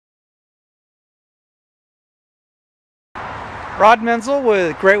Rod Menzel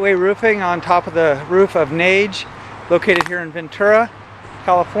with Great Way Roofing on top of the roof of NAGE, located here in Ventura,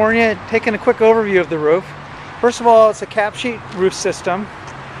 California. Taking a quick overview of the roof. First of all, it's a cap sheet roof system,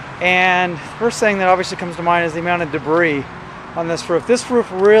 and the first thing that obviously comes to mind is the amount of debris on this roof. This roof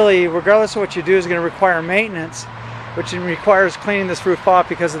really, regardless of what you do, is going to require maintenance, which requires cleaning this roof off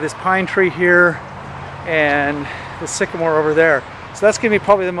because of this pine tree here and the sycamore over there. So that's going to be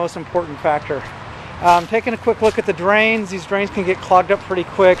probably the most important factor. Taking a quick look at the drains. These drains can get clogged up pretty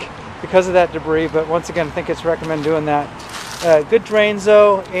quick because of that debris, but once again, I think it's recommended doing that. Good drains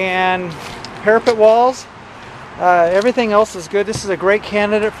though, and parapet walls. Everything else is good. This is a great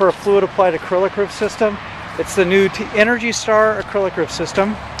candidate for a fluid applied acrylic roof system. It's the new Energy Star acrylic roof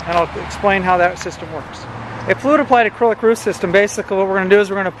system, and I'll explain how that system works. A fluid applied acrylic roof system, basically what we're going to do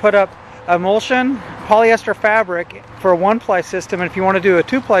is we're going to put up emulsion, polyester fabric for a one-ply system, and if you want to do a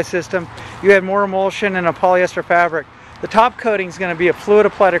two-ply system, you add more emulsion and a polyester fabric. The top coating is going to be a fluid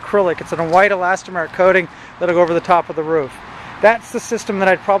applied acrylic. It's a white elastomeric coating that'll go over the top of the roof. That's the system that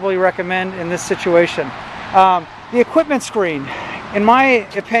I'd probably recommend in this situation. The equipment screen, in my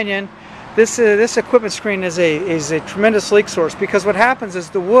opinion, this equipment screen is a tremendous leak source, because what happens is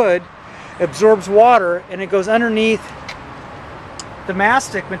the wood absorbs water and it goes underneath the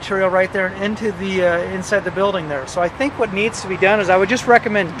mastic material right there and into the inside the building there. So I think what needs to be done is I would just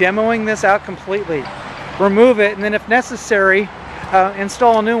recommend demoing this out completely, remove it, and then if necessary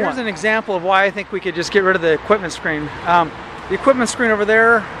install a new one. Here's an example of why I think we could just get rid of the equipment screen. The equipment screen over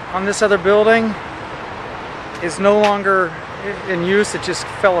there on this other building is no longer in use. It just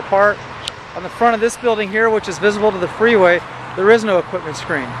fell apart. On the front of this building here, which is visible to the freeway, there is no equipment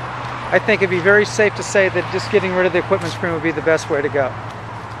screen. I think it'd be very safe to say that just getting rid of the equipment screen would be the best way to go.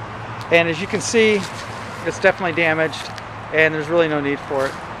 And as you can see, it's definitely damaged and there's really no need for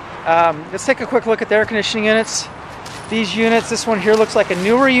it. Let's take a quick look at the air conditioning units. These units, this one here looks like a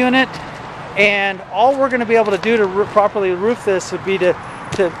newer unit, and all we're going to be able to do to properly roof this would be to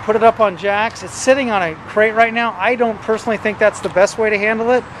put it up on jacks. It's sitting on a crate right now. I don't personally think that's the best way to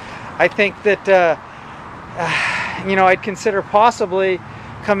handle it. I think that I'd consider possibly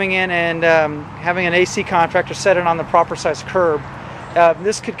coming in and having an AC contractor set it on the proper size curb.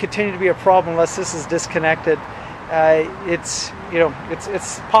 This could continue to be a problem unless this is disconnected. It's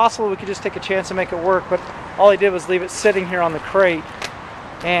possible we could just take a chance and make it work, but all I did was leave it sitting here on the crate,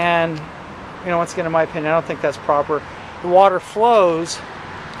 and once again, in my opinion, I don't think that's proper. The water flows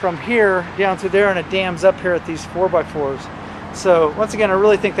from here down through there and it dams up here at these 4x4s. So once again, I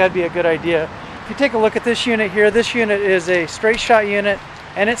really think that'd be a good idea. If you take a look at this unit here, this unit is a straight shot unit,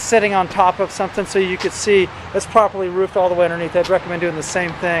 and it's sitting on top of something so you could see it's properly roofed all the way underneath. I'd recommend doing the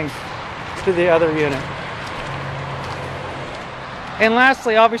same thing to the other unit. And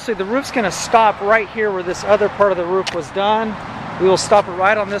lastly, obviously the roof's going to stop right here where this other part of the roof was done. We will stop it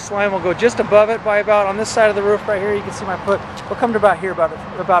right on this line. We'll go just above it by about, on this side of the roof right here, you can see my foot. We'll come to about here,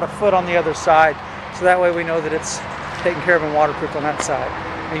 about a foot on the other side. So that way we know that it's taken care of and waterproof on that side.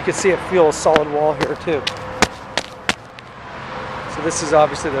 And you can see it feels solid wall here too. So this is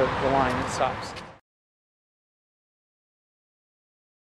obviously the line that stops.